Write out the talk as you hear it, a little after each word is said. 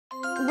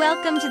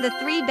Welcome to the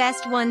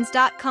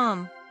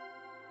 3bestones.com.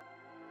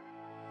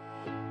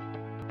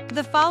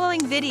 The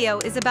following video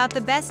is about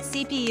the best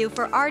CPU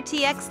for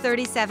RTX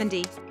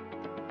 3070.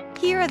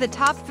 Here are the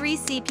top 3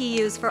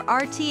 CPUs for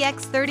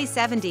RTX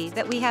 3070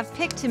 that we have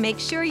picked to make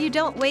sure you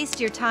don't waste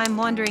your time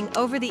wandering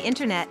over the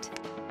internet.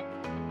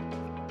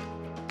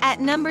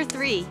 At number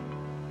 3.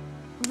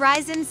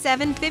 Ryzen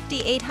 7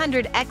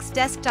 5800X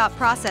Desktop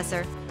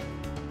Processor.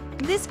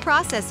 This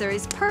processor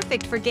is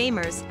perfect for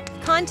gamers,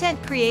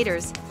 content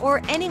creators,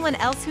 or anyone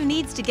else who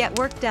needs to get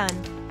work done.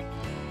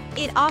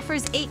 It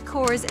offers 8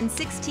 cores and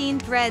 16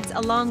 threads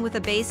along with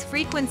a base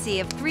frequency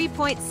of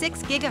 3.6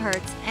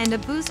 GHz and a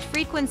boost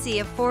frequency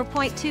of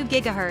 4.2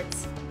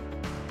 GHz.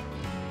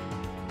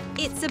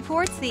 It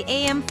supports the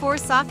AM4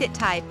 socket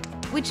type,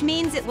 which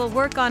means it will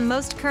work on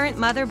most current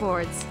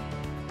motherboards.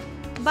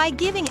 By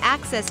giving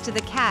access to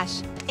the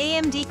cache,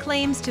 AMD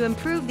claims to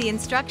improve the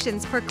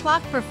instructions per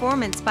clock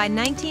performance by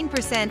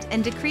 19%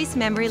 and decrease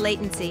memory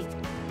latency.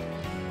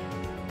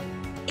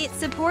 It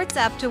supports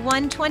up to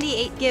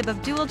 128 GB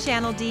of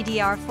dual-channel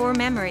DDR4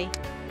 memory.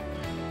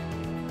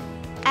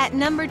 At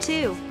number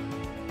 2.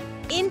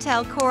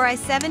 Intel Core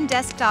i7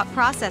 Desktop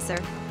Processor.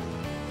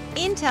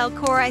 Intel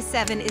Core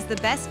i7 is the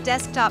best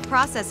desktop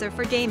processor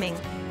for gaming.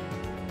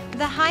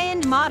 The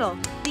high-end model,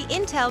 the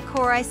Intel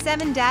Core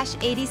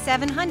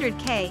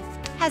i7-8700K,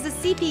 has a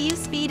CPU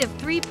speed of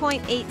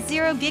 3.80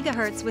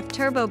 GHz with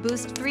Turbo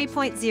Boost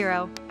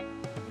 3.0.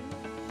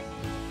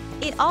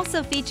 It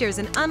also features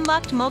an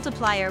unlocked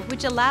multiplier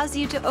which allows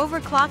you to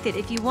overclock it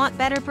if you want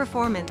better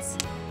performance.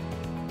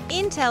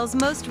 Intel's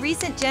most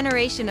recent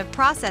generation of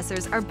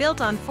processors are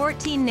built on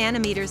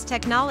 14nm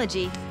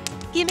technology,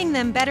 giving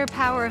them better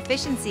power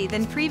efficiency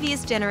than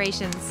previous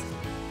generations.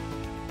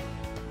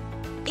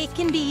 It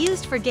can be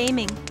used for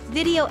gaming,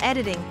 video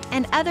editing,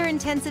 and other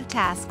intensive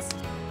tasks.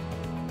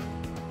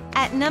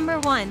 At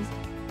number 1.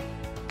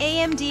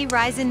 AMD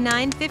Ryzen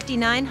 9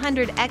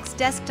 5900X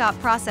Desktop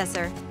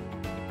Processor.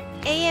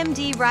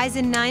 AMD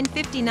Ryzen 9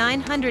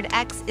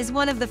 5900X is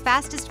one of the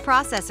fastest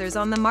processors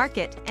on the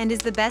market and is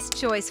the best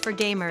choice for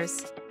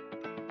gamers.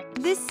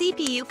 This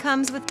CPU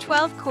comes with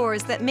 12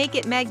 cores that make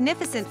it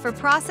magnificent for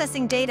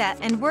processing data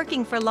and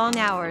working for long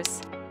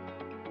hours.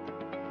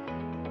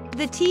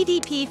 The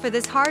TDP for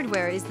this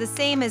hardware is the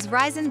same as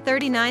Ryzen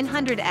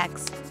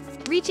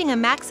 3900X, reaching a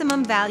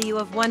maximum value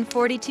of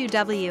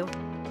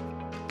 142W.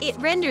 It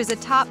renders a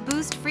top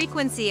boost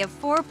frequency of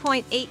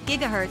 4.8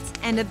 GHz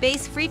and a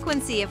base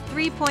frequency of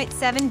 3.7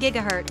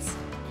 GHz.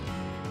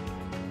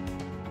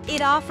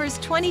 It offers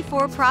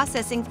 24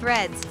 processing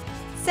threads,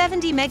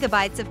 70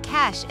 MB of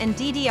cache and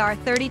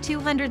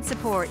DDR3200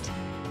 support.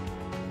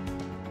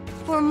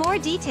 For more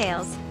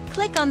details,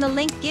 click on the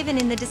link given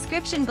in the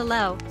description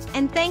below,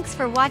 and thanks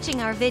for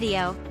watching our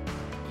video.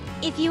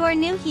 If you are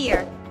new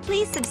here,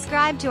 please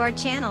subscribe to our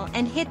channel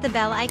and hit the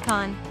bell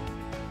icon.